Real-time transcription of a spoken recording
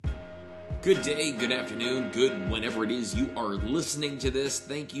Good day, good afternoon, good whenever it is you are listening to this.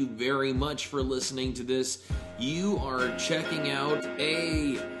 Thank you very much for listening to this. You are checking out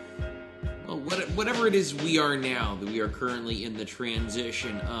whatever it is we are now, that we are currently in the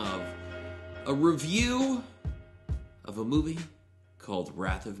transition of a review of a movie called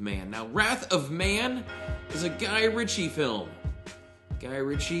Wrath of Man. Now, Wrath of Man is a Guy Ritchie film. Guy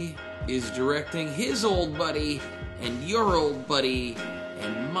Ritchie is directing his old buddy and your old buddy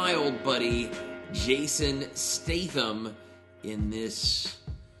and my old buddy, Jason Statham, in this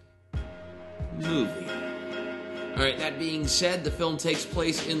movie. Alright, that being said, the film takes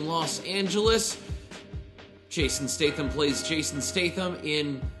place in Los Angeles. Jason Statham plays Jason Statham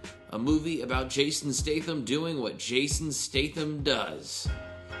in a movie about Jason Statham doing what Jason Statham does.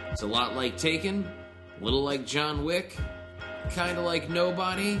 It's a lot like Taken, a little like John Wick, kind of like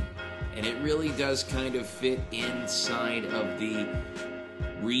Nobody, and it really does kind of fit inside of the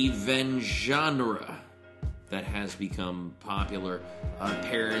revenge genre that has become popular.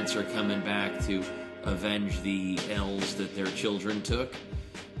 Parents are coming back to avenge the L's that their children took,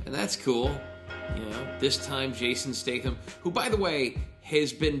 and that's cool. You know, this time Jason Statham, who, by the way,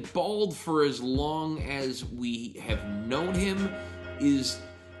 has been bald for as long as we have known him, is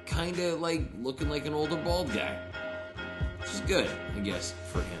kind of like looking like an older bald guy, which is good, I guess,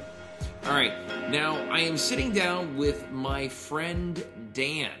 for him. Alright, now I am sitting down with my friend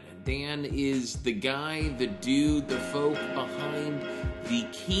Dan. Dan is the guy, the dude, the folk behind the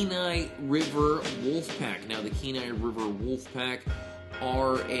Kenai River Wolfpack. Now, the Kenai River Wolfpack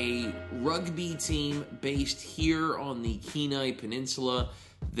are a rugby team based here on the Kenai Peninsula.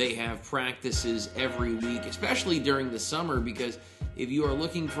 They have practices every week, especially during the summer, because if you are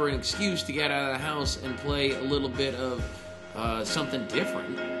looking for an excuse to get out of the house and play a little bit of something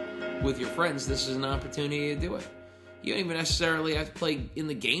different with your friends, this is an opportunity to do it. You don't even necessarily have to play in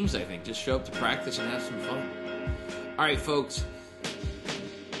the games, I think. Just show up to practice and have some fun. Alright, folks.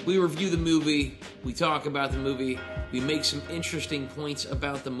 We review the movie. We talk about the movie. We make some interesting points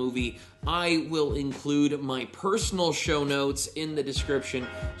about the movie. I will include my personal show notes in the description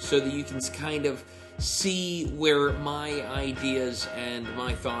so that you can kind of see where my ideas and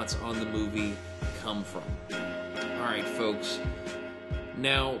my thoughts on the movie come from. Alright, folks.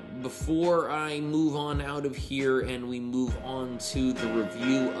 Now, before I move on out of here and we move on to the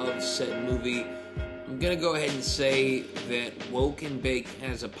review of said movie, I'm going to go ahead and say that Woke and Bake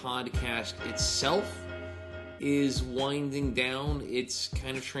as a podcast itself is winding down. It's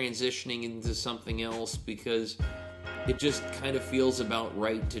kind of transitioning into something else because it just kind of feels about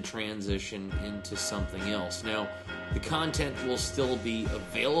right to transition into something else. Now, the content will still be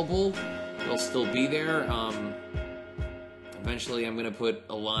available. It'll still be there. Eventually, I'm going to put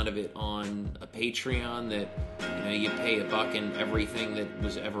a lot of it on a Patreon that, you pay $1 and everything that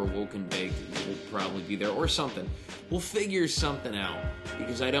was ever Woke and Baked will probably be there, or something. We'll figure something out,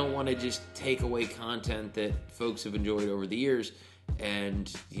 because I don't want to just take away content that folks have enjoyed over the years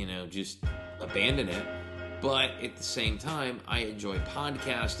and, just abandon it. But at the same time, I enjoy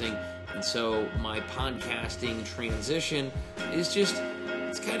podcasting, and so my podcasting transition is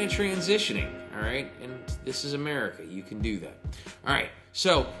it's kind of transitioning, all right? And this is America. You can do that. All right,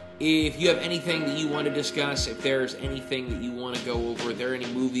 so if you have anything that you want to discuss, if there's anything that you want to go over, if there are any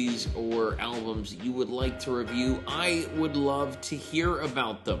movies or albums that you would like to review, I would love to hear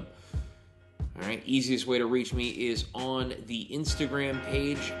about them. All right, easiest way to reach me is on the Instagram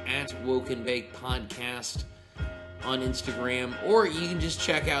page at Woke and Bake Podcast on Instagram, or you can just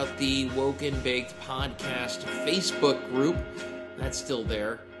check out the Woke and Baked Podcast Facebook group. That's still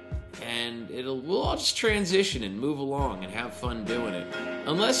there. And we'll all just transition and move along and have fun doing it.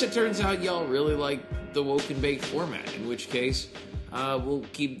 Unless it turns out y'all really like the Woke and Baked format, in which case, we'll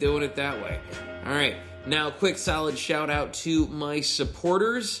keep doing it that way. Alright, now quick solid shout out to my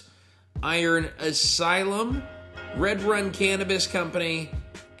supporters: Iron Asylum, Red Run Cannabis Company,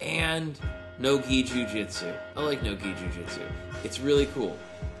 and No-Gi Jiu-Jitsu. I like No-Gi Jiu-Jitsu. It's really cool.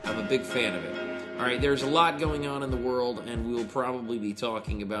 I'm a big fan of it. Alright, there's a lot going on in the world, and we will probably be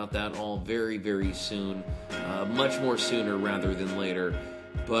talking about that all very, very soon. Much more sooner rather than later.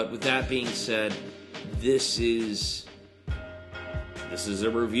 But with that being said, this is a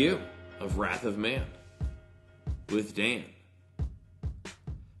review of Wrath of Man with Dan.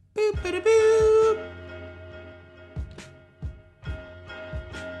 Boop-a-da-boop.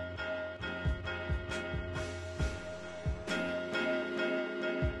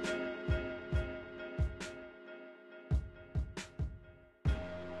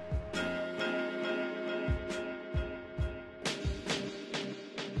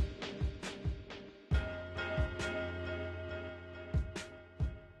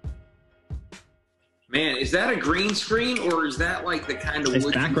 Man, is that a green screen or is that like the kind of It's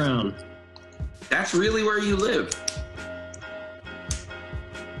wood background. That's really where you live.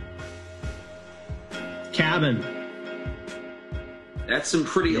 Cabin. That's some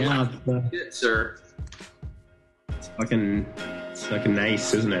pretty elaborate shit, sir. It's fucking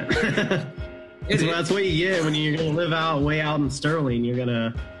nice, isn't it? That's what you get when you're gonna live way out in Sterling. You're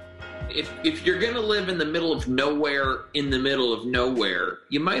gonna. If you're gonna live in the middle of nowhere,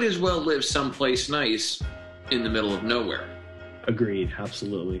 you might as well live someplace nice in the middle of nowhere. Agreed,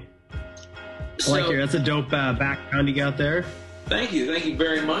 absolutely. So, I like that's a dope background you got there. Thank you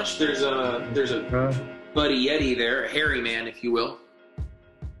very much. There's a buddy Yeti there, a hairy man, if you will.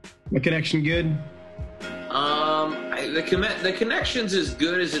 The connection good? The connection's as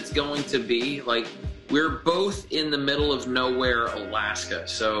good as it's going to be. Like, we're both in the middle of nowhere, Alaska,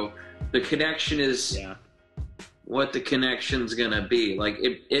 so the connection is what the connection's gonna be. Like,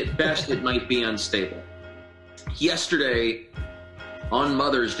 at best, it might be unstable. Yesterday, on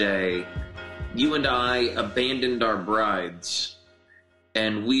Mother's Day, you and I abandoned our brides,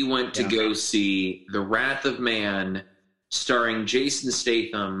 and we went to go see The Wrath of Man, starring Jason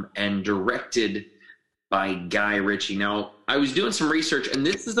Statham and directed by Guy Ritchie. Now, I was doing some research, and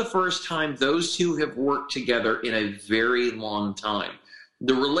this is the first time those two have worked together in a very long time.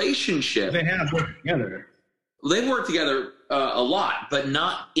 The relationship... They have worked together. They've worked together a lot, but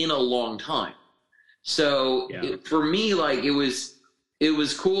not in a long time. So, for me, like, it was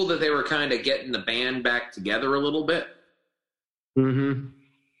cool that they were kind of getting the band back together a little bit. Mm-hmm.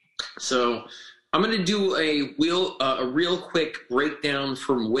 So I'm going to do a real quick breakdown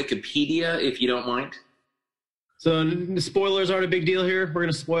from Wikipedia, if you don't mind. So the spoilers aren't a big deal here. We're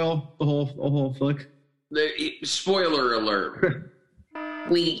going to spoil the whole flick. Spoiler alert.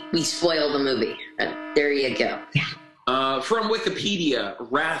 We spoil the movie. There you go. From Wikipedia,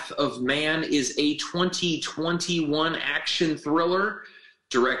 Wrath of Man is a 2021 action thriller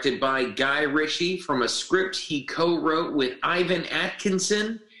directed by Guy Ritchie from a script he co-wrote with Ivan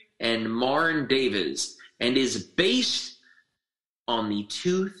Atkinson and Marn Davis, and is based on the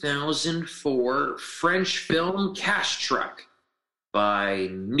 2004 French film Cash Truck by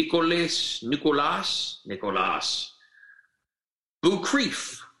Nicolas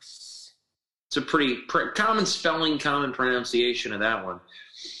Boukrieff. It's a pretty common spelling, common pronunciation of that one.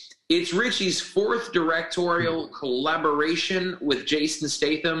 It's Ritchie's fourth directorial collaboration with Jason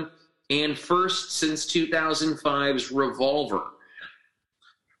Statham and first since 2005's Revolver.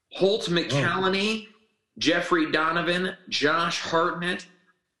 Holt McCallany, Jeffrey Donovan, Josh Hartnett,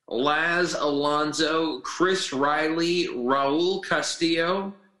 Laz Alonso, Chris Riley, Raul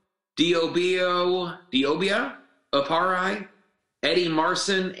Castillo, Diobia Apari, Eddie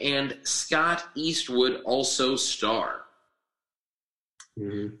Marson, and Scott Eastwood also star.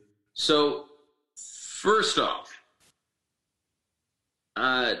 Mm-hmm. So, first off,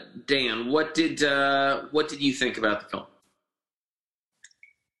 Dan, what did you think about the film?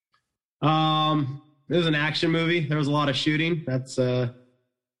 It was an action movie. There was a lot of shooting. That's I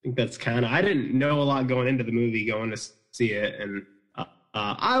think that's kind of. I didn't know a lot going into the movie, going to see it, and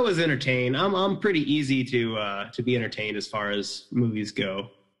I was entertained. I'm pretty easy to be entertained as far as movies go.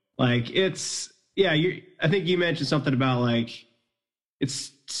 Like it's I think you mentioned something about like it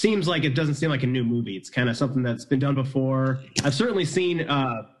seems like it doesn't seem like a new movie. It's kind of something that's been done before. I've certainly seen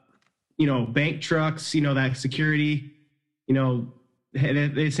bank trucks. That security.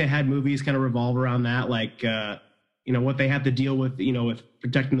 They say had movies kind of revolve around that, like what they have to deal with. With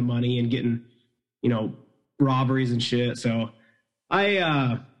protecting the money and getting robberies and shit. So.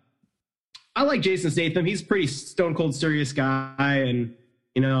 I like Jason Statham. He's a pretty stone cold serious guy, and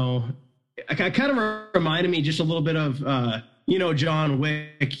I kind of reminded me just a little bit of John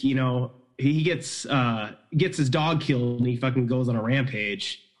Wick. He gets his dog killed and he fucking goes on a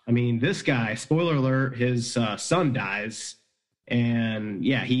rampage. I mean, this guy, spoiler alert, his son dies, and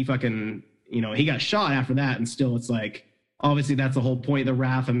he fucking he got shot after that, and still it's like obviously that's the whole point of the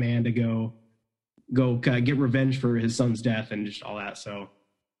Wrath of Man, to go get revenge for his son's death and just all that. So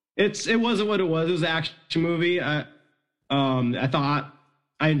it wasn't what it was. It was an action movie. I thought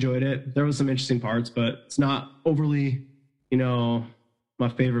I enjoyed it. There was some interesting parts, but it's not overly, my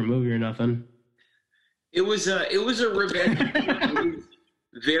favorite movie or nothing. It was a revenge movie,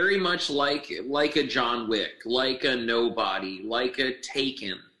 very much like a John Wick, like a Nobody, like a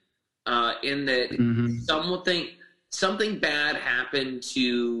Taken, in that something bad happened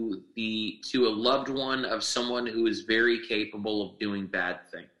to a loved one of someone who is very capable of doing bad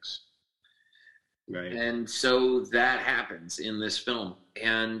things. Right. And so that happens in this film.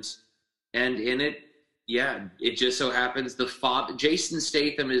 And in it, Yeah, it just so happens the father, Jason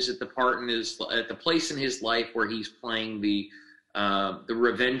Statham, is at the place in his life where he's playing the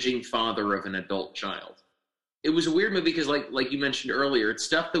revenging father of an adult child. It was a weird movie because, like you mentioned earlier, it's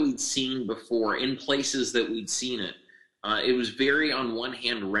stuff that we'd seen before in places that we'd seen it. It was very, on one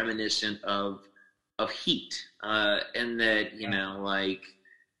hand, reminiscent of Heat, and that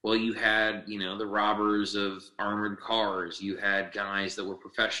well, you had the robbers of armored cars. You had guys that were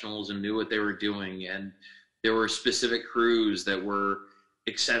professionals and knew what they were doing, and there were specific crews that were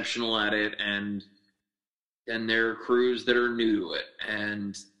exceptional at it, and there are crews that are new to it,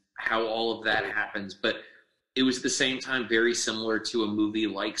 and how all of that happens. But it was at the same time very similar to a movie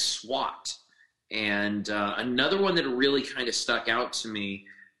like SWAT. And another one that really kind of stuck out to me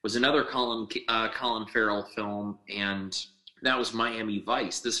was another Colin Farrell film, and that was Miami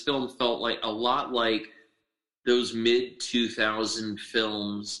Vice. This film felt like a lot like those mid-2000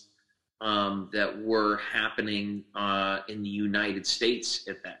 films that were happening in the United States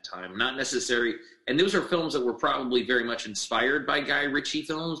at that time. Not necessarily, and those are films that were probably very much inspired by Guy Ritchie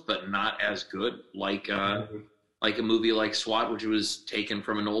films, but not as good, like a movie like SWAT, which was taken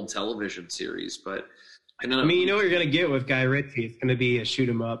from an old television series. But I don't know. I mean, you know what you're going to get with Guy Ritchie. It's going to be a shoot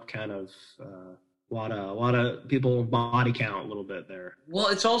 'em up kind of a lot of people body count a little bit there. Well,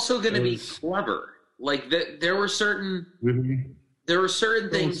 it's also going to be clever. Like there were certain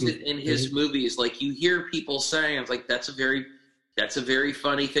things in his movies, like you hear people saying, it's like that's a very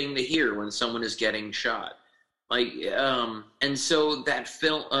funny thing to hear when someone is getting shot. Like, and so that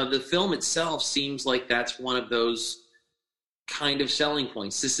film, the film itself seems like that's one of those kind of selling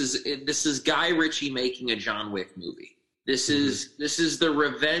points. This is Guy Ritchie making a John Wick movie. This is the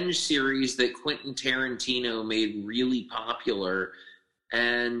revenge series that Quentin Tarantino made really popular,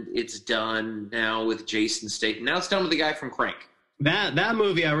 and it's done now with Jason Statham. Now it's done with the guy from Crank. That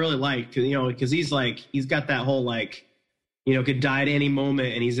movie I really liked, because he's got that whole could die at any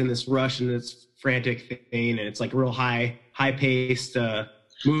moment, and he's in this rush and this frantic thing, and it's like a real high paced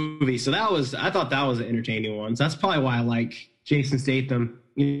movie. So I thought that was an entertaining one. So that's probably why I like Jason Statham.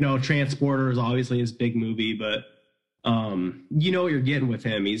 Transporter is obviously his big movie, but you know what you're getting with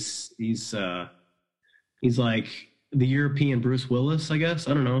him. He's like the European Bruce Willis, I guess.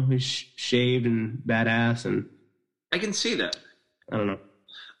 I don't know. He's shaved and badass, and I can see that. I don't know.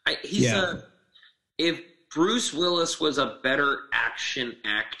 If Bruce Willis was a better action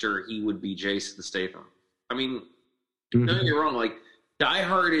actor, he would be Jason Statham. I mean, don't get me wrong. Like, Die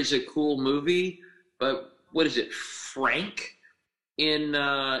Hard is a cool movie, but what is it? Frank in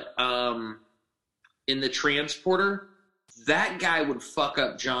The Transporter, that guy would fuck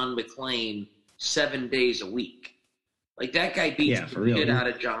up John McClane 7 days a week. Like, that guy beats the shit out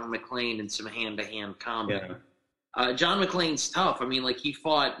of John McClane in some hand-to-hand combat. Yeah. John McClane's tough. I mean, like, he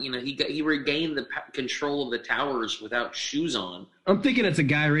fought, he regained the control of the towers without shoes on. I'm thinking it's a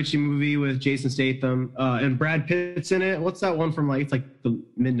Guy Ritchie movie with Jason Statham, and Brad Pitt's in it. What's that one from, it's like the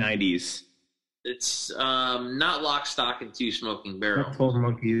mid-90s? It's not Lock, Stock, and Two Smoking Barrels. That's 12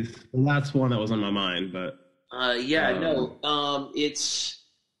 Monkeys. That's one that was on my mind, but... it's...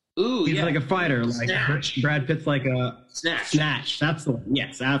 Ooh, he's like a fighter. Snatch. Brad Pitt's like a... Snatch. That's the one.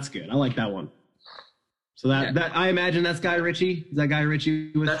 Yes, that's good. I like that one. So that I imagine that's Guy Ritchie. Is that Guy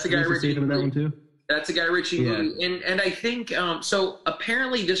Ritchie with that's a Guy Ritchie in that one too? That's a Guy Ritchie movie. And I think so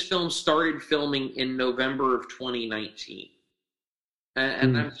apparently this film started filming in November of 2019.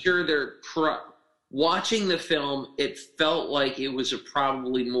 And I'm sure they're watching the film, it felt like it was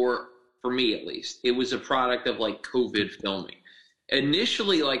probably more, for me at least, it was a product of like COVID filming.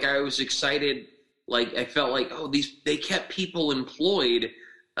 Initially, I was excited, I felt like, they kept people employed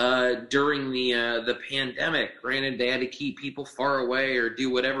during the pandemic. Granted, they had to keep people far away or do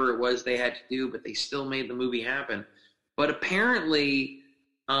whatever it was they had to do, but they still made the movie happen. But apparently,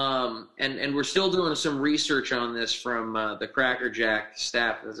 and we're still doing some research on this from the Cracker Jack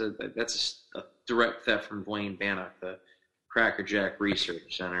staff. That's a direct theft from Dwayne Bannock, the Cracker Jack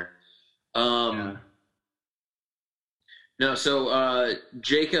Research Center. No, so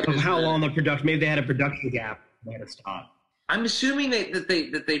Jacob. How long the production? Maybe they had a production gap. They had to stop. I'm assuming that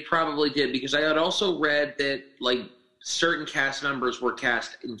they probably did, because I had also read that certain cast members were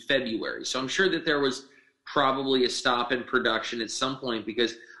cast in February. So I'm sure that there was probably a stop in production at some point,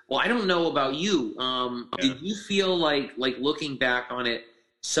 because, well, I don't know about you. Did you feel like looking back on it,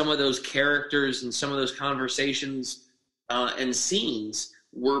 some of those characters and some of those conversations and scenes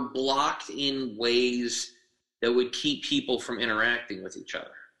were blocked in ways that would keep people from interacting with each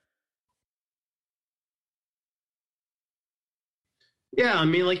other? Yeah, I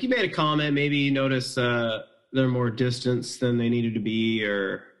mean, you made a comment. Maybe you notice they're more distance than they needed to be,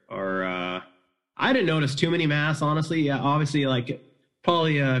 or I I didn't notice too many masks, honestly. Yeah, obviously, like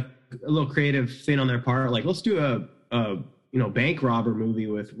probably a little creative thing on their part. Like, let's do a bank robber movie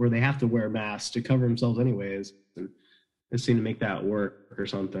with where they have to wear masks to cover themselves anyways. And it seemed to make that work or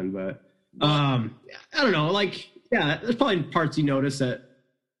something. But I don't know. Like, yeah, there's probably parts you notice that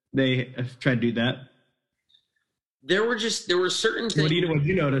they have tried to do that. There were certain things. What did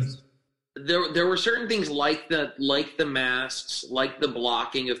you notice? There were certain things like the masks, like the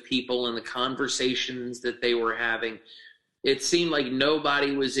blocking of people and the conversations that they were having. It seemed like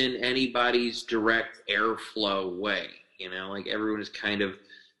nobody was in anybody's direct airflow way. Like everyone is kind of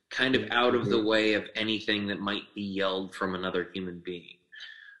out of the way of anything that might be yelled from another human being.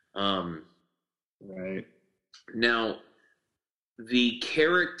 Right. Now, the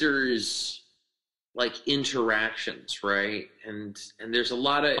characters, like interactions, right? And there's a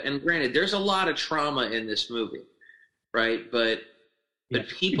lot of, and granted, there's a lot of trauma in this movie, right? But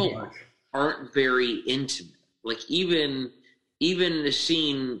people aren't very intimate. Like even the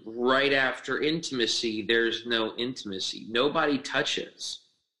scene right after intimacy, there's no intimacy. Nobody touches.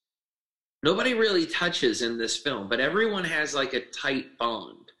 Nobody really touches in this film, but everyone has like a tight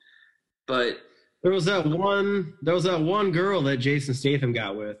bond. But there was that one girl that Jason Statham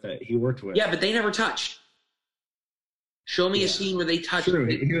got with that he worked with. Yeah, but they never touched. Show me a scene where they touched. True.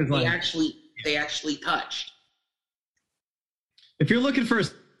 They actually touched. If you're looking for a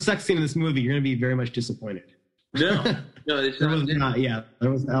sex scene in this movie, you're going to be very much disappointed. No, that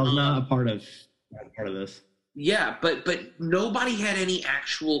was not a part of this. Yeah, but nobody had any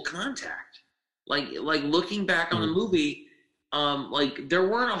actual contact. Like looking back on the movie. Like there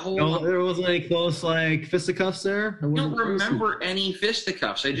weren't a whole. No, there wasn't any close like fisticuffs there. I don't remember any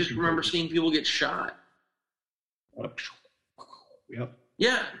fisticuffs. I just remember seeing people get shot. Yep.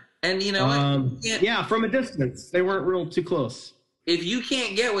 Yeah, and from a distance, they weren't real too close. If you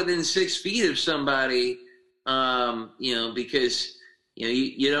can't get within 6 feet of somebody, because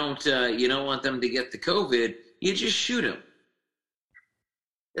you don't want them to get the COVID, you just shoot them.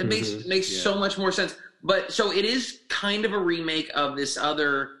 It makes so much more sense. But so it is kind of a remake of this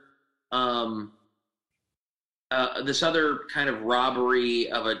other kind of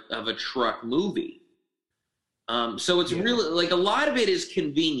robbery of a truck movie. So it's really like a lot of it is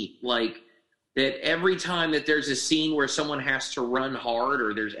convenient, like that every time that there's a scene where someone has to run hard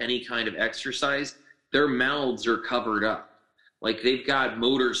or there's any kind of exercise, their mouths are covered up, like they've got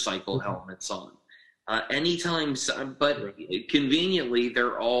motorcycle helmets on. But conveniently,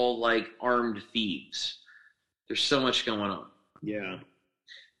 they're all like armed thieves. There's so much going on. Yeah.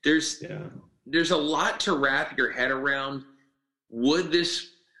 There's a lot to wrap your head around.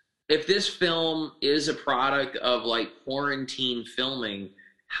 If this film is a product of like quarantine filming,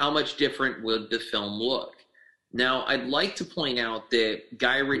 how much different would the film look? Now, I'd like to point out that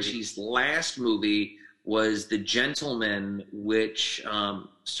Guy Ritchie's last movie was The Gentleman, which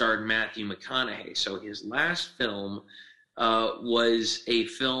starred Matthew McConaughey. So his last film was a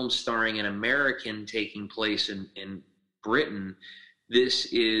film starring an American taking place in Britain. This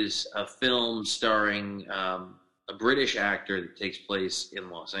is a film starring a British actor that takes place in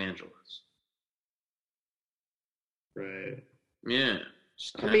Los Angeles. Right. Yeah.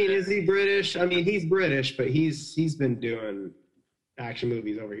 I mean, is he British? I mean, he's British, but he's been doing action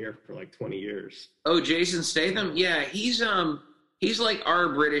movies over here for like 20 years. Oh, Jason Statham? Yeah, he's like our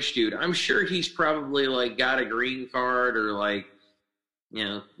British dude. I'm sure he's probably like got a green card or like,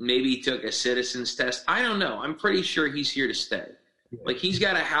 maybe took a citizen's test. I don't know. I'm pretty sure he's here to stay. Like he's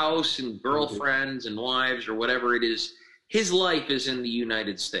got a house and girlfriends and wives or whatever it is. His life is in the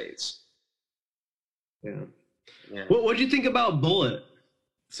United States. Yeah. What'd you think about Bullet?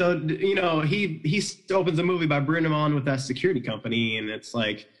 So, he opens the movie by bringing him on with that security company, and it's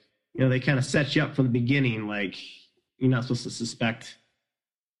like, they kind of set you up from the beginning, like you're not supposed to suspect,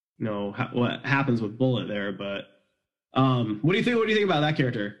 what happens with Bullet there. But what do you think? What do you think about that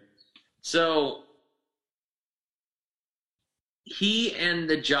character? So he and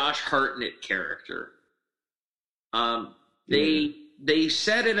the Josh Hartnett character, they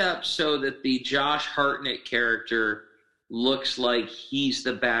set it up so that the Josh Hartnett character looks like he's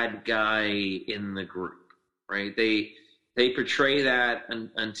the bad guy in the group, right? They portray that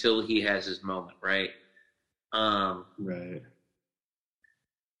until he has his moment, right? Right.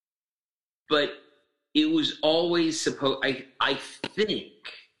 But it was always I think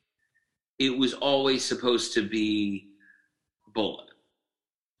it was always supposed to be Bullet.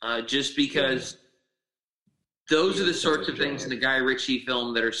 Just because those are the sorts of things in a Guy Ritchie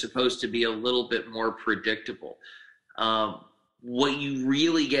film that are supposed to be a little bit more predictable. What you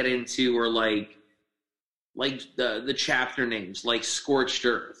really get into are like the chapter names, like Scorched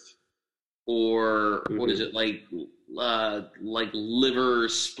Earth, or what is it, like liver,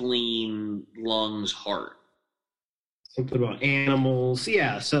 spleen, lungs, heart. Something about animals.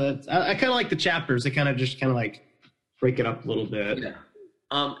 Yeah, so I kind of like the chapters. They kind of like break it up a little bit. Yeah.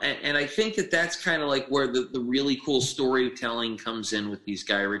 And I think that's kind of like where the really cool storytelling comes in with these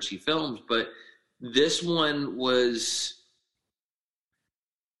Guy Ritchie films. But this one was,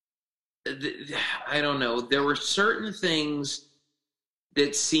 I don't know, there were certain things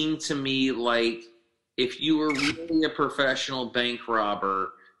that seemed to me like if you were really a professional bank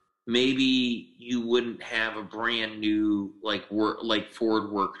robber, maybe you wouldn't have a brand new like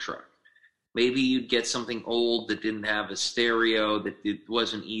Ford work truck. Maybe you'd get something old that didn't have a stereo, that it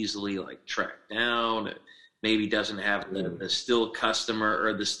wasn't easily like tracked down. It maybe doesn't have the still customer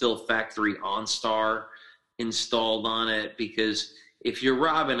or the still factory OnStar installed on it. Because if you're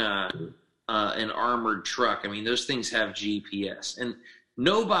robbing an armored truck, I mean, those things have GPS. And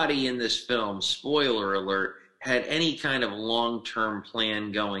nobody in this film, spoiler alert, had any kind of long-term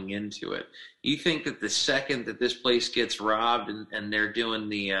plan going into it. You think that the second that this place gets robbed and they're doing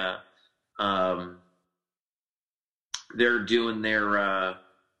their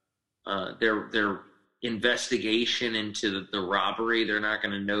investigation into the robbery, they're not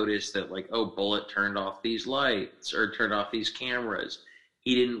going to notice that, like, oh, Bullet turned off these lights or turned off these cameras.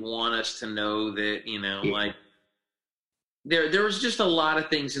 He didn't want us to know that, like, there was just a lot of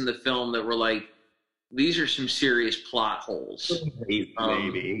things in the film that were like, these are some serious plot holes. Maybe.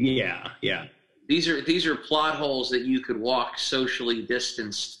 Yeah. These are plot holes that you could walk socially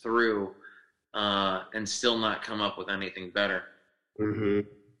distanced through and still not come up with anything better.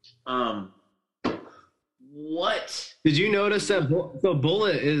 Mm-hmm. What? Did you notice that? So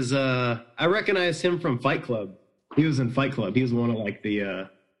Bullet is, I recognize him from Fight Club. He was in Fight Club. He was one of like the,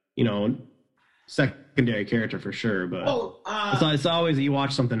 secondary character for sure. But so it's always, you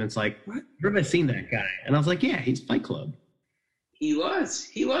watch something, it's like, where have I seen that guy? And I was like, yeah, he's Fight Club. He was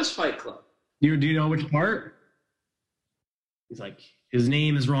Fight Club. Do you know which part? He's like, his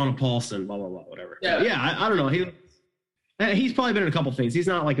name is Ronald Paulson, blah, blah, blah, whatever. Yeah, I don't know. He's probably been in a couple things. He's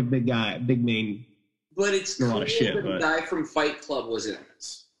not like a big guy, big main. But it's cool a lot of shit, that the guy from Fight Club was in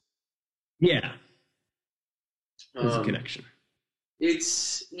this. Yeah. There's a connection.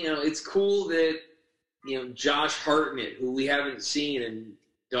 It's, it's cool that, Josh Hartnett, who we haven't seen, and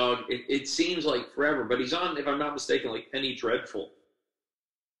it seems like forever, but he's on, if I'm not mistaken, like Penny Dreadful.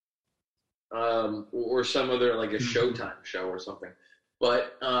 Or some other, like a Showtime show or something.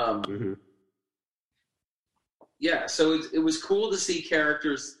 But, yeah, so it was cool to see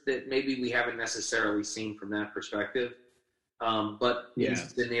characters that maybe we haven't necessarily seen from that perspective. But in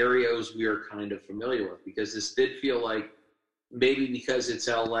scenarios we are kind of familiar with, because this did feel like, maybe because it's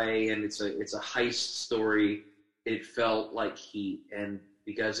LA and it's a heist story, it felt like Heat. And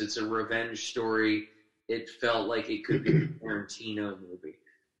because it's a revenge story, it felt like it could be a Tarantino movie.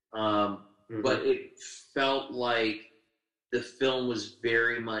 But it felt like the film was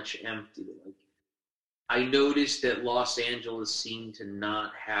very much empty. Like, I noticed that Los Angeles seemed to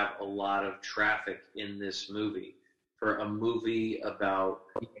not have a lot of traffic in this movie for a movie about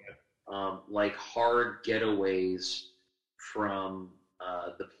like hard getaways from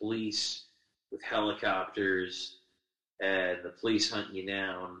the police with helicopters and the police hunt you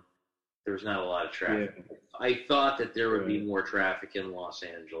down. There was not a lot of traffic. Yeah. I thought that there would be more traffic in Los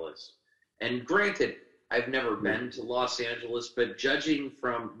Angeles. And granted, I've never been to Los Angeles, but judging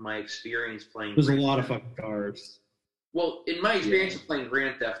from my experience playing... There's a lot of fucking cars. Well, in my experience of playing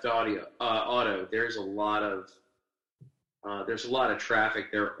Grand Theft Auto, there's a lot of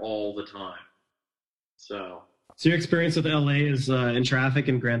traffic there all the time. So your experience with LA is in traffic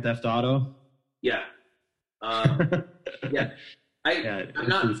in Grand Theft Auto? Yeah. Yeah. I'm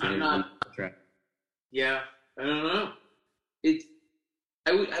not. Yeah, I don't know.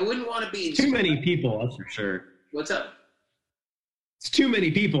 I wouldn't want to be too many people. That's for sure. What's up? It's too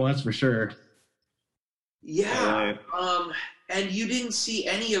many people. That's for sure. Yeah. And you didn't see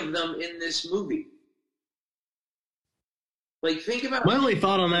any of them in this movie. Like, think about. My only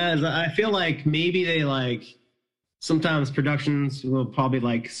thought on that is I feel like maybe they like. Sometimes productions will probably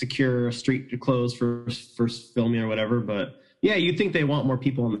like secure street clothes for filming or whatever, but yeah, you'd think they want more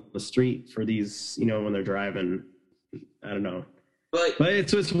people on the street for these, when they're driving. I don't know, but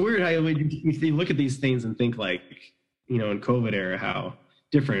it's weird how you look at these things and think like, in COVID era, how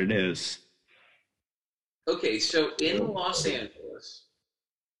different it is. Okay, so in Los Angeles,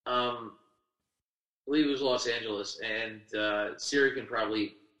 I believe it was Los Angeles, and Siri can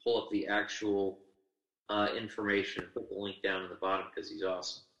probably pull up the actual information, put the link down in the bottom because he's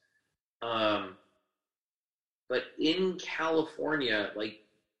awesome. But in California, like,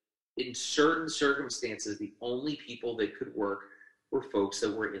 in certain circumstances, the only people that could work were folks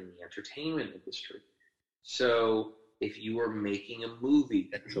that were in the entertainment industry. So if you were making a movie,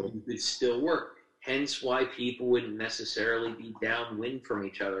 you could still work. Hence why people wouldn't necessarily be downwind from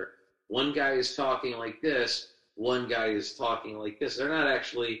each other. One guy is talking like this, one guy is talking like this. They're not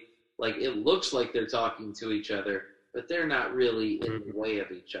actually, like, it looks like they're talking to each other, but they're not really in the way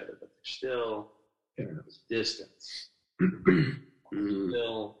of each other, but they're still distance.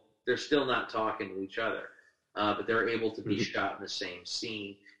 They're still not talking to each other, but they're able to be shot in the same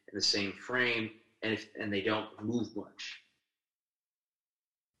scene, in the same frame, and they don't move much.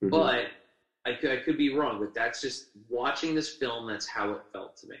 But I could be wrong, but that's just watching this film. That's how it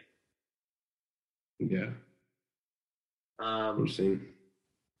felt to me. Yeah. Interesting.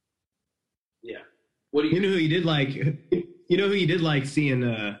 Yeah. What do you? You know who you did like? You know who you did like seeing?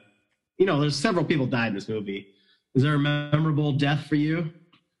 There's several people died in this movie. Is there a memorable death for you?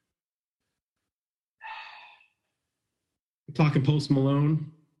 I'm talking Post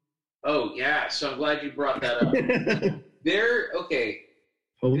Malone. Oh yeah, so I'm glad you brought that up.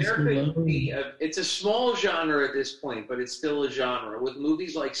 It's a small genre at this point, but it's still a genre. With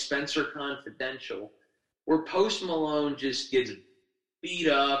movies like Spencer Confidential, where Post Malone just gets beat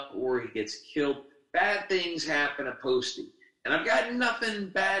up or he gets killed, bad things happen to Posty. And I've got nothing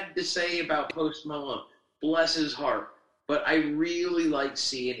bad to say about Post Malone. Bless his heart. But I really like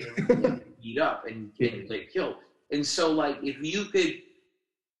seeing him get beat up and get killed. And so, like, if you could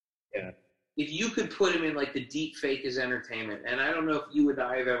put him in, like, the deep fake as entertainment, and I don't know if you and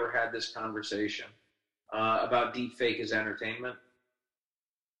I have ever had this conversation about deep fake as entertainment.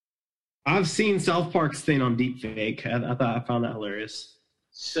 I've seen South Park's thing on deep fake. I found that hilarious.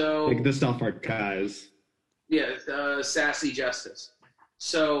 So, like the South Park guys. Yeah, Sassy Justice.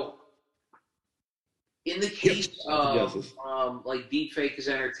 So, in the case of like deepfake as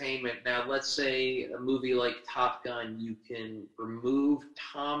entertainment, now let's say a movie like Top Gun, you can remove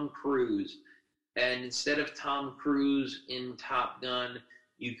Tom Cruise, and instead of Tom Cruise in Top Gun,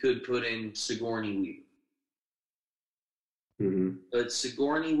 you could put in Sigourney Weaver. But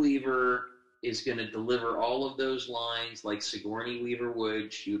Sigourney Weaver is going to deliver all of those lines like Sigourney Weaver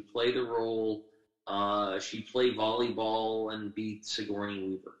would. She would play the role. She'd play volleyball and be Sigourney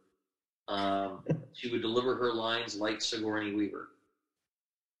Weaver. She would deliver her lines like Sigourney Weaver.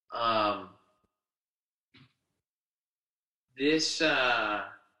 Where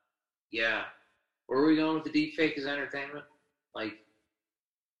are we going with the deepfake as entertainment? Like,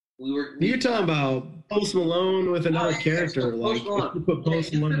 You're talking about Post Malone with another character. Post Malone. You put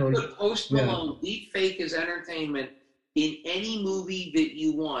Post Malone. Put Post Malone, deepfake as entertainment in any movie that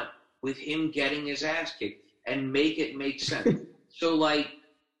you want with him getting his ass kicked and make it make sense. So, like,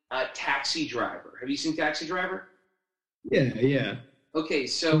 Taxi Driver. Have you seen Taxi Driver? Yeah. Okay,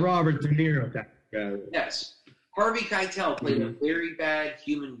 so... The Robert De Niro Taxi Driver. Yes. Harvey Keitel played a very bad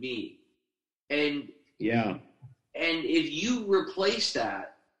human being. And if you replace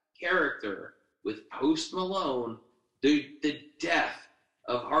that character with Post Malone, the death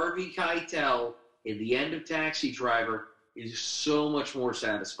of Harvey Keitel in the end of Taxi Driver is so much more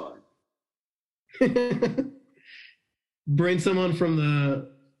satisfying. Bring someone from the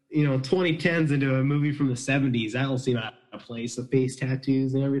 2010s into a movie from the 70s. That'll seem out of place. The face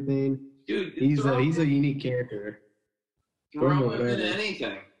tattoos and everything. Dude, he's a unique character. Throw him in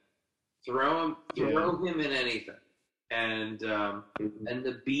anything. Throw him in anything. And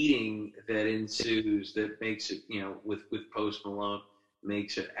the beating that ensues that makes it, with Post Malone,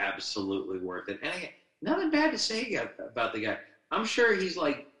 makes it absolutely worth it. And again, nothing bad to say about the guy. I'm sure he's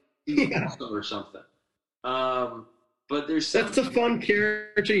awesome or something. But that's a fun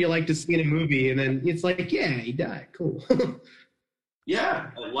character you like to see in a movie, and then it's like, yeah, he died. Cool.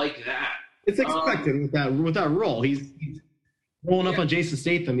 Yeah, I like that. It's expected with that role. He's rolling up on Jason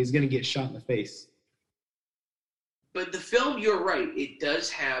Statham. He's going to get shot in the face. But the film, you're right, it does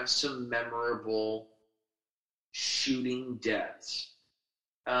have some memorable shooting deaths.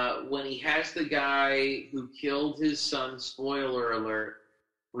 When he has the guy who killed his son, spoiler alert,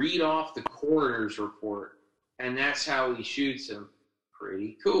 read off the coroner's report, and that's how he shoots him.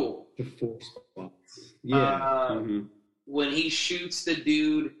 Pretty cool. The 4 spots. Yeah. When he shoots the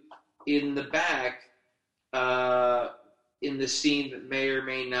dude in the back, in the scene that may or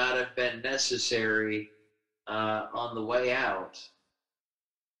may not have been necessary, on the way out.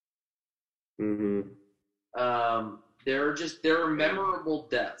 There are memorable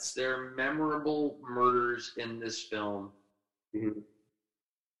deaths. There are memorable murders in this film.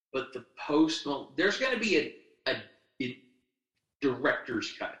 But there's going to be a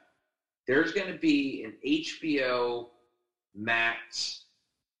director's cut. There's going to be an HBO Max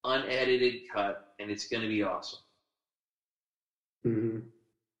unedited cut, and it's going to be awesome. Mm-hmm.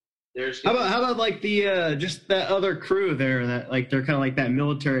 There's How about like the just that other crew there that like they're kind of like that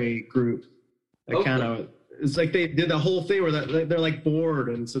military group that Okay. kind of it's like they did the whole thing where they're like bored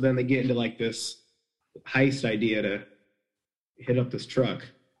and so then they get into like this heist idea to hit up this truck.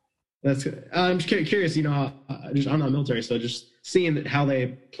 That's I'm just curious, you know, how, I'm not military, so just seeing how they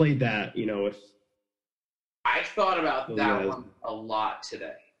played that, you know, with I thought about those that guys. one a lot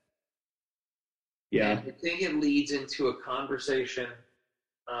today. Yeah. And I think it leads into a conversation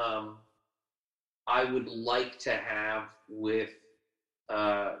I would like to have with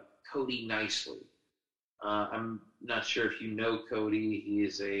Cody Nicely. I'm not sure if you know Cody. He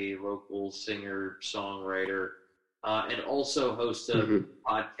is a local singer, songwriter, and also hosts a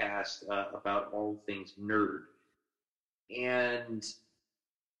podcast about all things nerd. And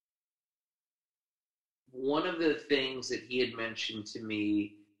one of the things that he had mentioned to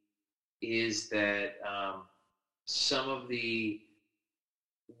me is that some of the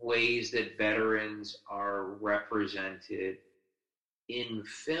ways that veterans are represented in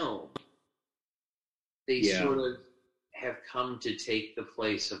film, they sort of have come to take the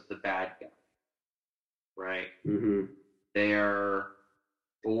place of the bad guy, right? Mm-hmm. They are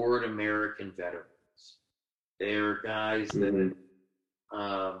bored American veterans. They are guys that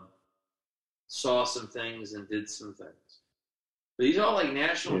saw some things and did some things. But these all like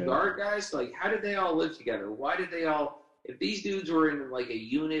National Guard guys, like how did they all live together? Why did they all, if these dudes were in like a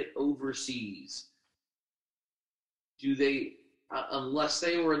unit overseas, do they, unless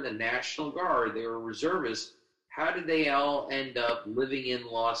they were in the National Guard, they were reservists, how did they all end up living in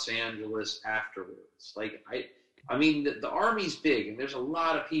Los Angeles afterwards? Like, I mean, the Army's big, and there's a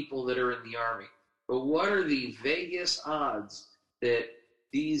lot of people that are in the Army. But what are the Vegas odds that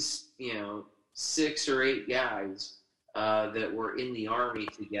these, 6 or 8 guys that were in the Army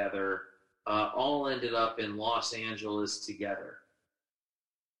together all ended up in Los Angeles together?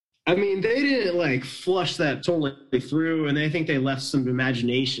 I mean, they didn't like flush that totally through, and they think they left some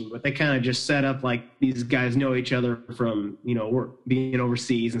imagination, but they kind of just set up like these guys know each other from, being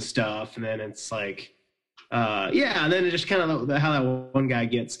overseas and stuff. And then it's like, and then it just kind of how that one guy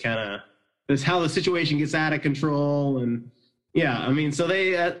gets kind of, this how the situation gets out of control. And I mean, so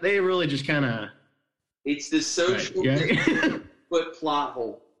they really just kind of. It's the social but plot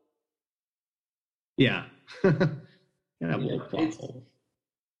hole. Yeah. Plot hole.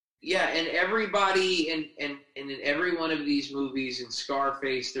 Yeah, and everybody, and in every one of these movies, in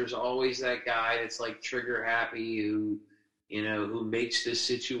Scarface, there's always that guy that's like trigger happy who makes the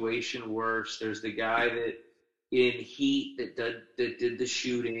situation worse. There's the guy that in Heat that did the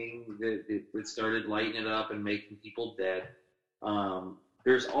shooting that started lighting it up and making people dead.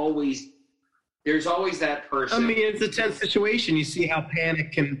 There's always that person. I mean, it's a tense situation. You see how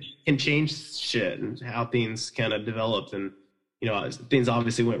panic can change shit and how things kind of developed and. Things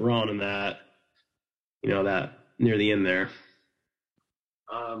obviously went wrong in that, that near the end there.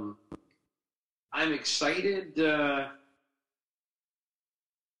 I'm excited. I'm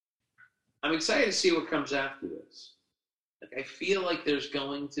excited to see what comes after this. Like, I feel like there's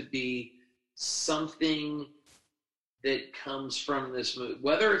going to be something that comes from this movie,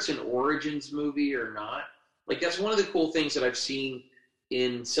 whether it's an origins movie or not. Like, that's one of the cool things that I've seen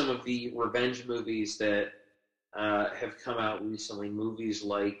in some of the revenge movies that have come out recently. Movies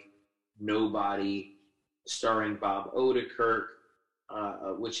like Nobody, starring Bob Odenkirk,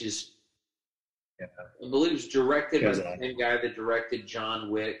 which is, I believe, it's directed by the same guy that directed John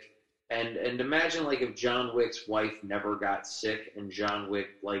Wick. And imagine like if John Wick's wife never got sick and John Wick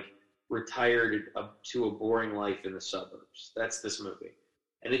like retired to a boring life in the suburbs. That's this movie,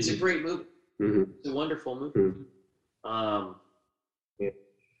 and it's a great movie. It's a wonderful movie.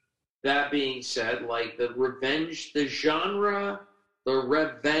 That being said, like the revenge genre,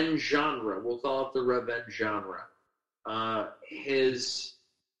 we'll call it the revenge genre, has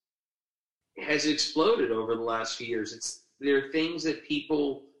exploded over the last few years. There are things that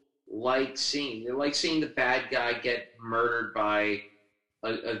people like seeing. They like seeing the bad guy get murdered by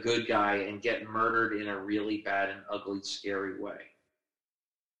a good guy and get murdered in a really bad and ugly, scary way.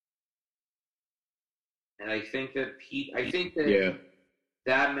 And I think that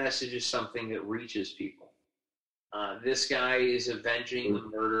that message is something that reaches people. This guy is avenging the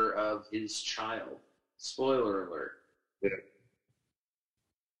murder of his child. Spoiler alert.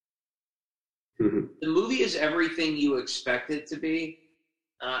 The movie is everything you expect it to be.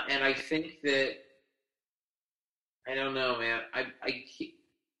 And I think that, I don't know, man.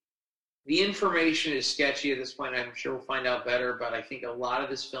 The information is sketchy at this point. I'm sure we'll find out better, but I think a lot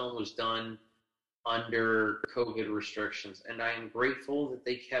of this film was done under COVID restrictions, and I am grateful that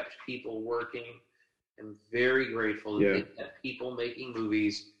they kept people working. I'm very grateful that they kept people making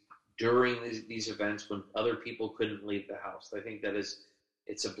movies during these events when other people couldn't leave the house. I think that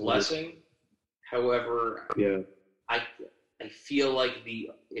it's a blessing. However, I feel like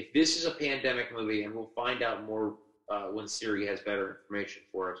if this is a pandemic movie, and we'll find out more when Siri has better information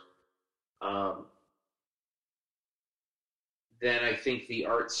for us, then I think the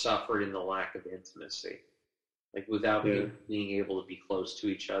art suffered in the lack of intimacy, like without being able to be close to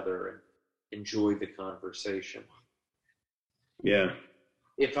each other and enjoy the conversation. Yeah.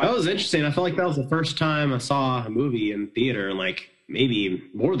 That was interesting. I felt like that was the first time I saw a movie in theater in like maybe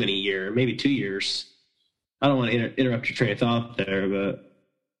more than a year, maybe 2 years. I don't want to interrupt your train of thought there, but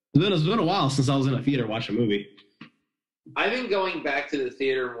it's been a while since I was in a theater watching a movie. I've been going back to the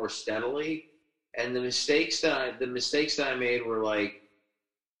theater more steadily, and the mistakes that I made were like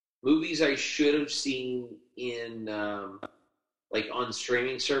movies I should have seen in like on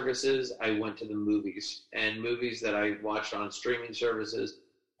streaming services. I went to the movies, and movies that I watched on streaming services,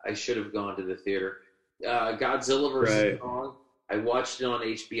 I should have gone to the theater. Godzilla vs. Kong, I watched it on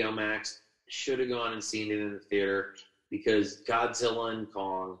HBO Max. Should have gone and seen it in the theater because Godzilla and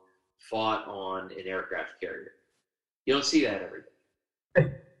Kong fought on an aircraft carrier. You don't see that every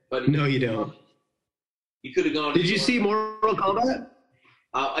day. But no, you don't. You could have gone. Did you see Mortal Kombat?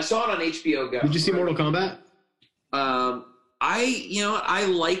 I saw it on HBO Go. Did you see Mortal Kombat? I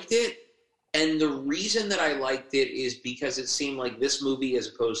liked it, and the reason that I liked it is because it seemed like this movie, as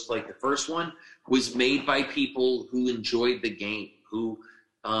opposed to like the first one, was made by people who enjoyed the game, who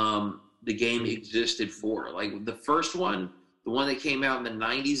the game existed for. Like the first one, the one that came out in the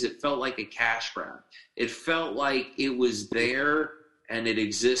 90s, it felt like a cash grab. It felt like it was there and it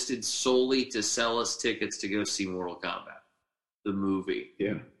existed solely to sell us tickets to go see Mortal Kombat, the movie.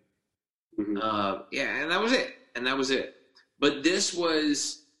 Yeah. Mm-hmm. And that was it. But this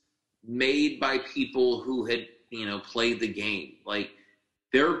was made by people who had, played the game. Like,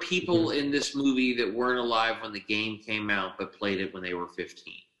 there are people in this movie that weren't alive when the game came out, but played it when they were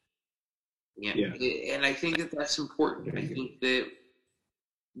 15. Yeah. And I think that that's important. I think that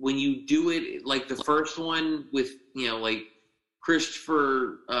when you do it, like the first one with, like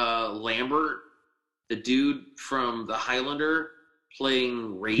Christopher Lambert, the dude from The Highlander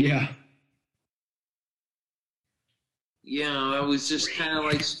playing Raiden. Yeah. It was just kind of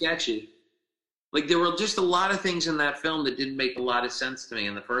like sketchy. Like there were just a lot of things in that film that didn't make a lot of sense to me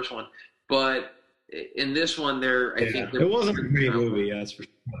in the first one. But in this one, I think it wasn't a great movie, that's for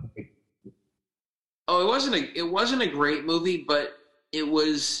sure. Oh, it wasn't a great movie, but it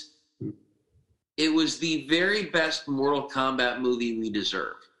was the very best Mortal Kombat movie we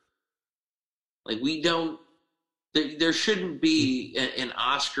deserve. Like there shouldn't be an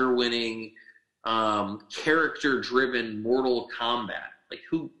Oscar-winning, character-driven Mortal Kombat. Like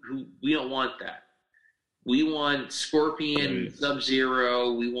we don't want that. We want Scorpion,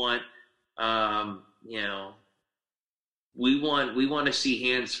 Sub-Zero. We want, we want to see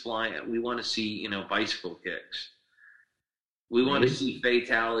hands flying. We want to see, bicycle kicks. We want to see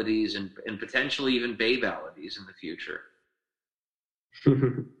fatalities and potentially even babalities in the future.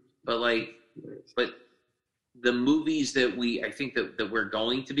 But the movies that I think that we're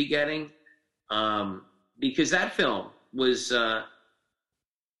going to be getting, because that film was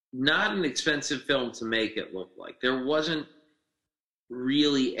not an expensive film to make it look like. There wasn't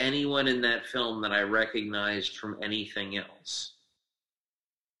really anyone in that film that I recognized from anything else.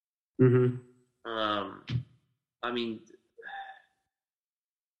 Mm-hmm. I mean,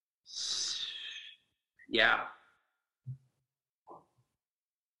 yeah.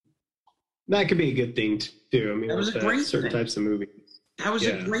 That could be a good thing too. I mean, that was a great certain types of movies. That was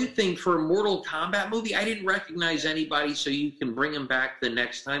a great thing for a Mortal Kombat movie. I didn't recognize anybody, so you can bring them back the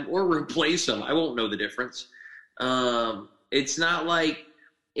next time or replace them. I won't know the difference. It's not like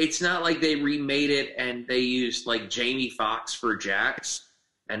they remade it and they used like Jamie Foxx for Jax,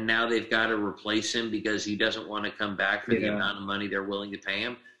 and now they've got to replace him because he doesn't want to come back for the amount of money they're willing to pay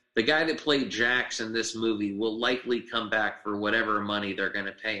him. The guy that played Jax in this movie will likely come back for whatever money they're going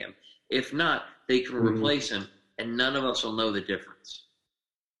to pay him. If not, they can replace him, and none of us will know the difference.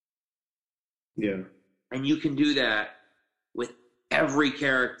 Yeah. And you can do that with every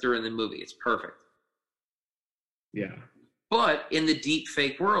character in the movie. It's perfect. Yeah. But in the deep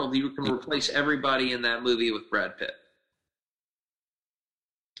fake world, you can replace everybody in that movie with Brad Pitt.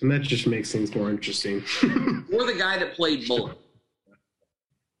 And that just makes things more interesting. Or the guy that played Bullet.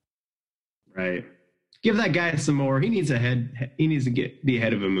 Right. Give that guy some more. He needs to be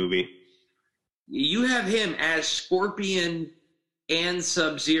ahead of a movie. You have him as Scorpion and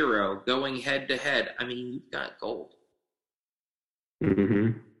Sub-Zero going head to head. I mean, you've got gold.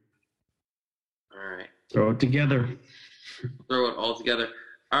 Mm-hmm. All right. Throw it together. Throw it all together.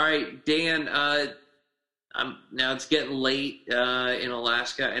 All right, Dan. Now it's getting late in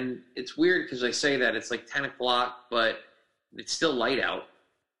Alaska, and it's weird because I say that it's like 10 o'clock, but it's still light out.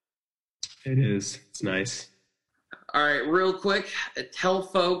 It is. It's nice. All right, real quick, tell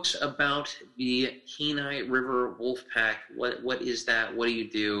folks about the Kenai River Wolfpack. What is that? What do you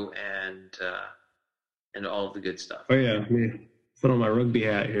do? And all of the good stuff. Oh yeah, let me put on my rugby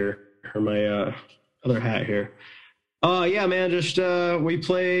hat here, or my other hat here. Yeah, man, just we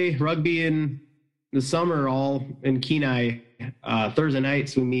play rugby in the summer, all in Kenai. Thursday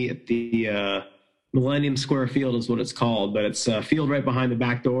nights we meet at the Millennium Square Field is what it's called, but it's a field right behind the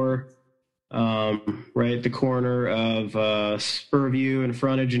back door. Right at the corner of Spurview and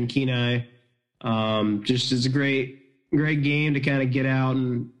Frontage in Kenai. Just is a great game to kind of get out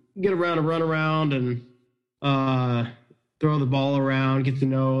and get around and run around and throw the ball around, get to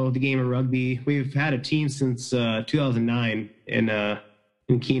know the game of rugby. We've had a team since 2009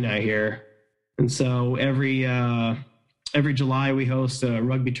 in Kenai here, and so every July we host a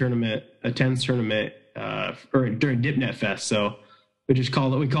rugby tournament, a tens tournament, or during DipNet Fest. So we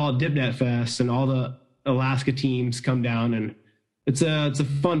call it DipNet Fest, and all the Alaska teams come down, and it's a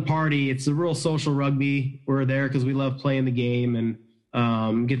fun party. It's a real social rugby. We're there because we love playing the game and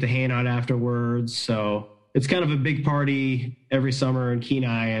get to hang out afterwards. So it's kind of a big party every summer in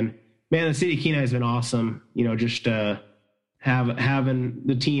Kenai, and man, the city of Kenai has been awesome. You know, just having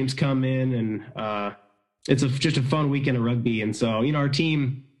the teams come in, and it's just a fun weekend of rugby. And so, you know, our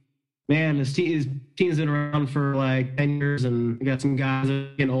team. Man, his team's been around for like 10 years, and we got some guys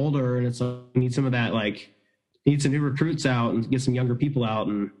getting older, and it's we need some of that, need some new recruits out and get some younger people out,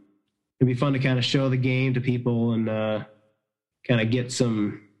 and it'd be fun to kind of show the game to people and kind of get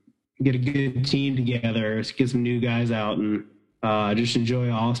a good team together, get some new guys out, and just enjoy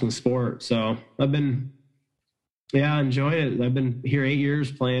awesome sport. So I've been, enjoying it. I've been here 8 years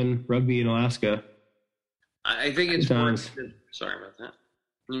playing rugby in Alaska. I think it's important. Sorry about that.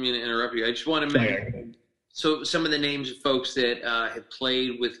 I didn't mean to interrupt you. I just want to mention some of the names of folks that have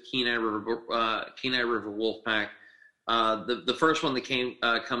played with Kenai River Wolfpack. The first one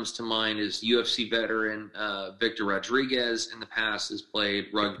that comes to mind is UFC veteran Victor Rodriguez. In the past, has played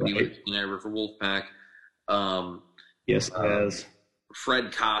rugby with Kenai River Wolfpack. Yes, he has.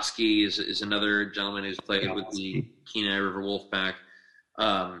 Fred Koski is another gentleman who's played with the Kenai River Wolfpack.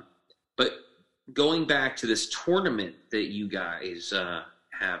 But going back to this tournament that you guys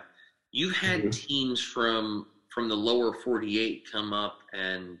you've had teams from the lower 48 come up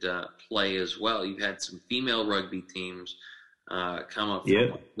and play as well. You've had some female rugby teams come up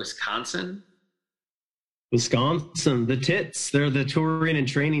from Wisconsin. The Tits. They're the touring and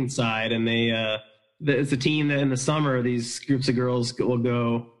training side, and it's a team that in the summer these groups of girls will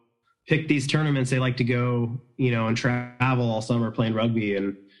go pick these tournaments. They like to go, and travel all summer playing rugby.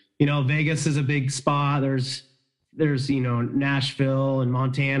 And Vegas is a big spot. There's Nashville and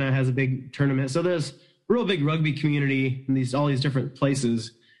Montana has a big tournament. So there's a real big rugby community in all these different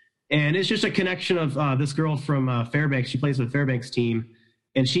places. And it's just a connection of this girl from Fairbanks. She plays with Fairbanks team,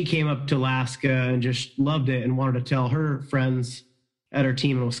 and she came up to Alaska and just loved it and wanted to tell her friends at her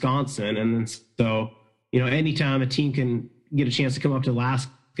team in Wisconsin. And then so, anytime a team can get a chance to come up to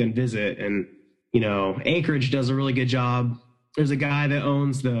Alaska and visit, and, Anchorage does a really good job. There's a guy that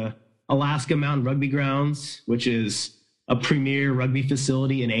owns the Alaska Mountain Rugby Grounds, which is a premier rugby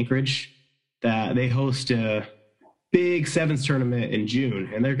facility in Anchorage, that they host a big sevens tournament in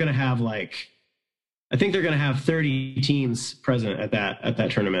June. And they're going to have I think they're going to have 30 teams present at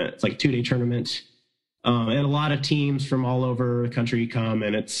that tournament. It's like a 2-day tournament. And a lot of teams from all over the country come,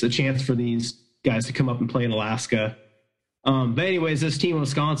 and it's a chance for these guys to come up and play in Alaska. But anyways, this team in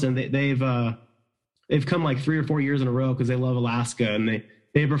Wisconsin, they've come like 3 or 4 years in a row because they love Alaska, and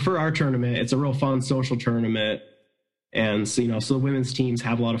they prefer our tournament. It's a real fun social tournament. And so, so the women's teams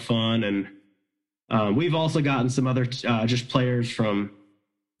have a lot of fun. And we've also gotten some other sparse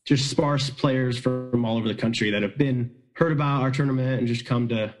players from all over the country that have heard about our tournament and just come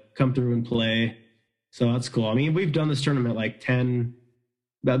through and play. So that's cool. I mean, we've done this tournament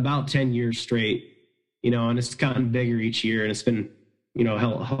about 10 years straight, and it's gotten bigger each year, and it's been, a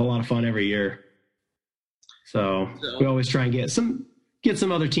lot of fun every year. So we always try and get some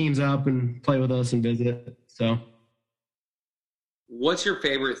other teams up and play with us and visit. So what's your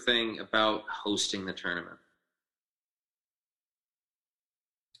favorite thing about hosting the tournament?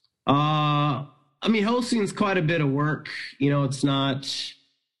 I mean, hosting is quite a bit of work. It's not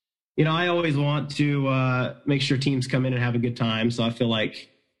I always want to make sure teams come in and have a good time. So I feel like,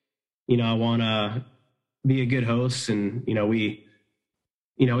 I want to be a good host, and,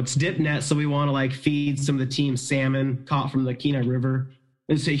 it's dip net. So we want to like feed some of the team's salmon caught from the Kenai River.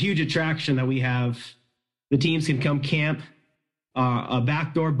 It's a huge attraction that we have. The teams can come camp. A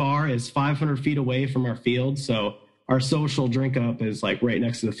backdoor bar is 500 feet away from our field. So our social drink up is like right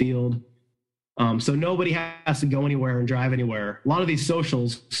next to the field. So nobody has to go anywhere and drive anywhere. A lot of these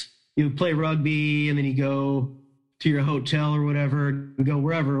socials, you play rugby and then you go to your hotel or whatever, and go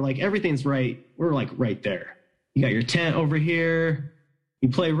wherever, like everything's right. We're like right there. You got your tent over here. You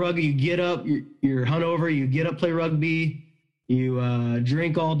play rugby, you get up, you're hungover, you get up, play rugby, you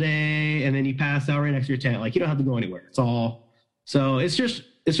drink all day, and then you pass out right next to your tent. Like you don't have to go anywhere. So it's just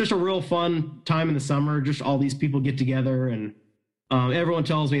a real fun time in the summer. Just all these people get together, and everyone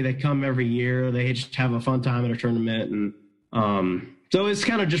tells me they come every year. They just have a fun time at a tournament, and so it's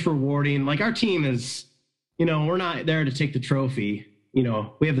kind of just rewarding. Like our team is, we're not there to take the trophy.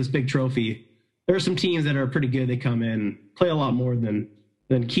 We have this big trophy. There are some teams that are pretty good. They come in, play a lot more than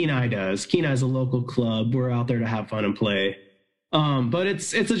Kenai does. Kenai is a local club. We're out there to have fun and play. But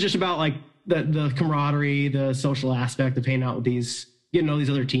it's just about like the camaraderie, the social aspect of hanging out with getting to know these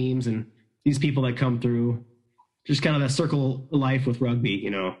other teams and these people that come through. Just kind of that circle of life with rugby,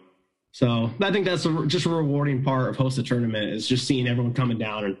 So I think that's just a rewarding part of hosting a tournament, is just seeing everyone coming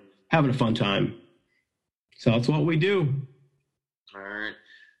down and having a fun time. So that's what we do. All right.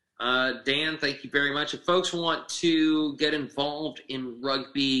 Dan, thank you very much. If folks want to get involved in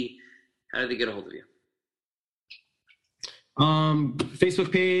rugby, how do they get a hold of you?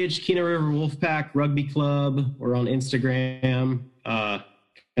 Facebook page, Kenai River Wolfpack Rugby Club. We're on Instagram,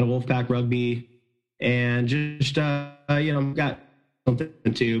 Wolfpack Rugby. And just, got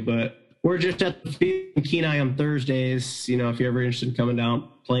something too, but we're just at the field in Kenai on Thursdays. If you're ever interested in coming down,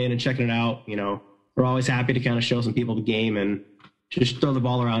 playing and checking it out, we're always happy to kind of show some people the game and just throw the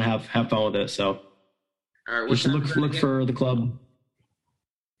ball around, have fun with it. So all right, just look for the club.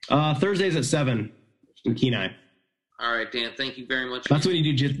 Thursdays at 7 in Kenai. All right, Dan, thank you very much. That's when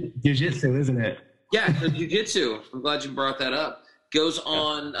you do jiu-jitsu, isn't it? Yeah, the jiu-jitsu. I'm glad you brought that up. Goes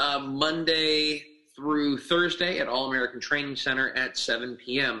on Monday through Thursday at All American Training Center at 7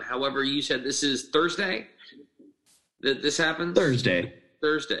 p.m. However, you said this is Thursday that this happens? Thursday.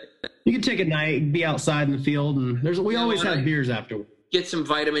 You can take a night, be outside in the field, and we always have beers afterward. Get some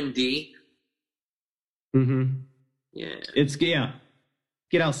vitamin D. Mm-hmm. Yeah.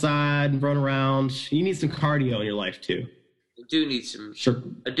 Get outside, run around. You need some cardio in your life too. You do need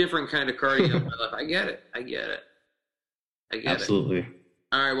a different kind of cardio in my life. I get it. Absolutely.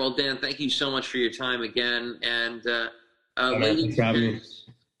 All right, well, Dan, thank you so much for your time again, and ladies and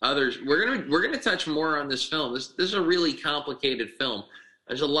others, we're gonna touch more on this film. This is a really complicated film.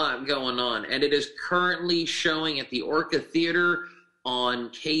 There's a lot going on, and it is currently showing at the Orca Theater on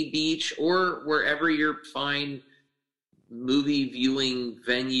K Beach or wherever your fine movie viewing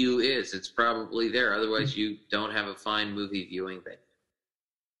venue is. It's probably there. Otherwise, you don't have a fine movie viewing venue.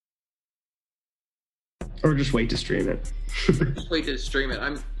 Or just wait to stream it.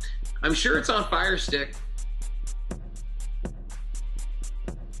 I'm sure it's on Fire Stick.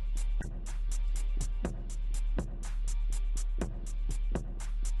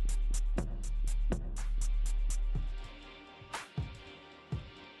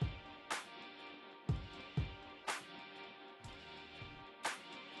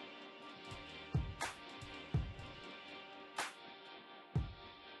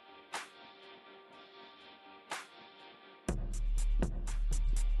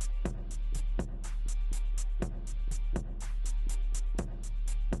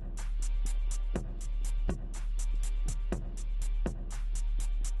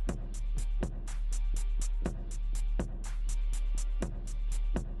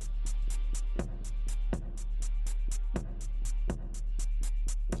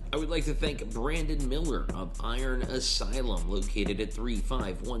 I would like to thank Brandon Miller of Iron Asylum, located at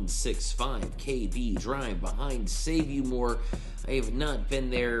 35165 KB Drive behind Save You More. I have not been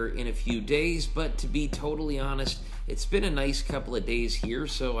there in a few days, but to be totally honest, it's been a nice couple of days here,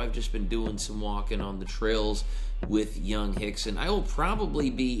 so I've just been doing some walking on the trails with young Hickson. I will probably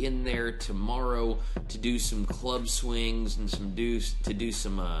be in there tomorrow to do some club swings and some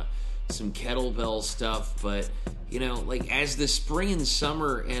kettlebell stuff, but as the spring and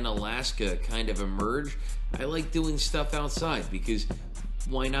summer in Alaska kind of emerge, I like doing stuff outside because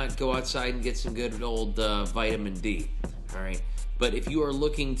why not go outside and get some good old vitamin D? All right. But if you are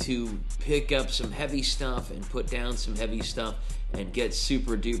looking to pick up some heavy stuff and put down some heavy stuff and get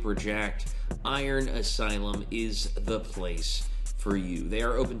super duper jacked, Iron Asylum is the place. for you. They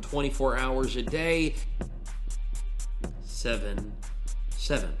are open 24 hours a day,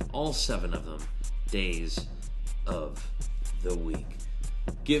 all seven of them days of the week.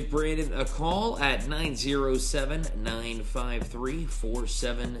 Give Brandon a call at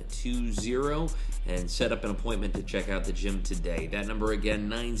 907-953-4720 and set up an appointment to check out the gym today. That number again,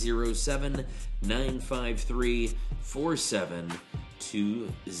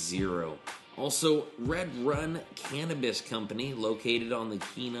 907-953-4720. Also, Red Run Cannabis Company, located on the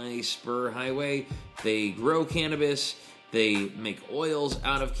Kenai Spur Highway. They grow cannabis, they make oils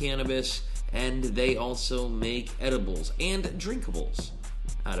out of cannabis, and they also make edibles and drinkables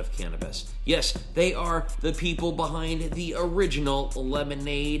out of cannabis. Yes, they are the people behind the original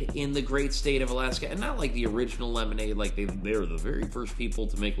lemonade in the great state of Alaska. And not like the original lemonade, like they're the very first people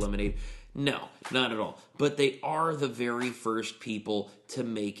to make lemonade. No, not at all. But they are the very first people to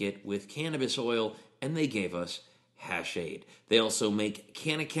make it with cannabis oil, and they gave us Hashade. They also make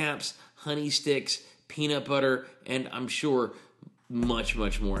canna caps, honey sticks, peanut butter, and I'm sure much,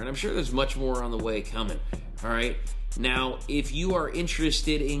 much more. And I'm sure there's much more on the way coming. All right? Now, if you are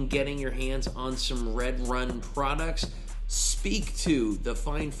interested in getting your hands on some Red Run products, speak to the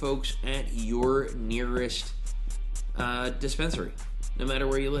fine folks at your nearest dispensary, no matter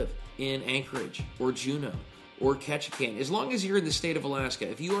where you live, in Anchorage or Juneau or Ketchikan. As long as you're in the state of Alaska.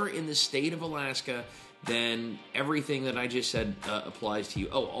 If you are in the state of Alaska, then everything that I just said applies to you.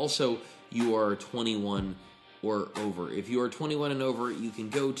 Oh, also, you are 21 or over. If you are 21 and over, you can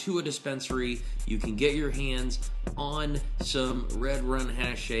go to a dispensary, you can get your hands on some Red Run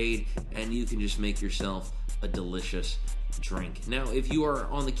Hashade, and you can just make yourself a delicious drink. Now, if you are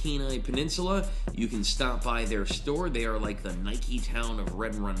on the Kenai Peninsula, you can stop by their store. They are like the Nike town of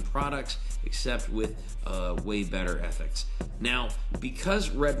Red Run products, except with way better ethics. Now, because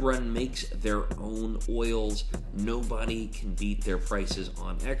Red Run makes their own oils, nobody can beat their prices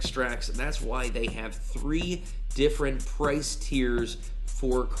on extracts. That's why they have 3 different price tiers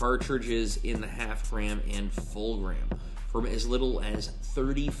for cartridges in the half gram and full gram. From as little as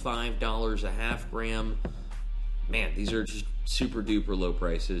 $35 a half gram. Man, these are just super duper low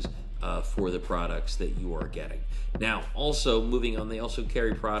prices for the products that you are getting. Now, also moving on, they also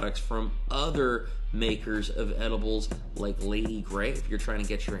carry products from other makers of edibles like Lady Grey. If you're trying to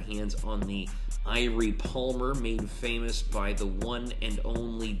get your hands on the Ivory Palmer, made famous by the one and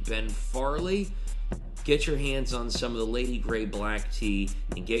only Ben Farley, get your hands on some of the Lady Grey black tea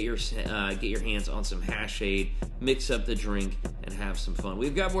and get your hands on some Hashade. Mix up the drink and have some fun.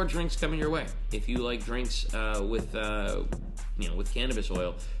 We've got more drinks coming your way. If you like drinks with cannabis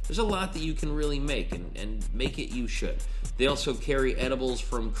oil, there's a lot that you can really make, and make it you should. They also carry edibles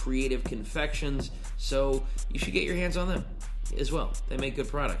from Creative Confections, so you should get your hands on them as well. They make good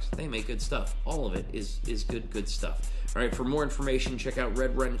products. They make good stuff. All of it is good stuff. All right, for more information, check out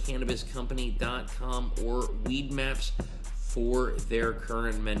redruncannabiscompany.com or Weed Maps for their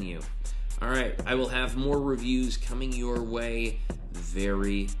current menu. All right, I will have more reviews coming your way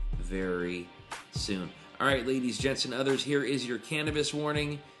very, very soon. All right, ladies, gents, and others, here is your cannabis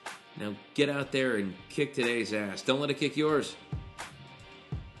warning. Now get out there and kick today's ass. Don't let it kick yours.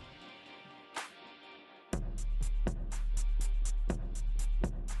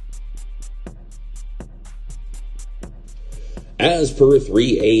 As per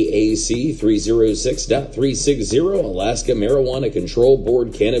 3AAC 306.360, Alaska Marijuana Control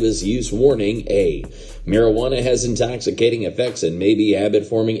Board Cannabis Use Warning, A. Marijuana has intoxicating effects and may be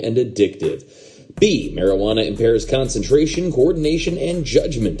habit-forming and addictive. B. Marijuana impairs concentration, coordination, and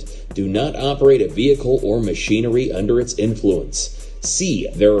judgment. Do not operate a vehicle or machinery under its influence. C.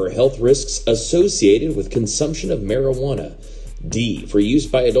 There are health risks associated with consumption of marijuana. D. For use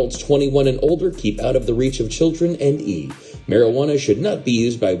by adults 21 and older, keep out of the reach of children. And E. Marijuana should not be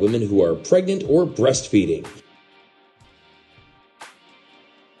used by women who are pregnant or breastfeeding.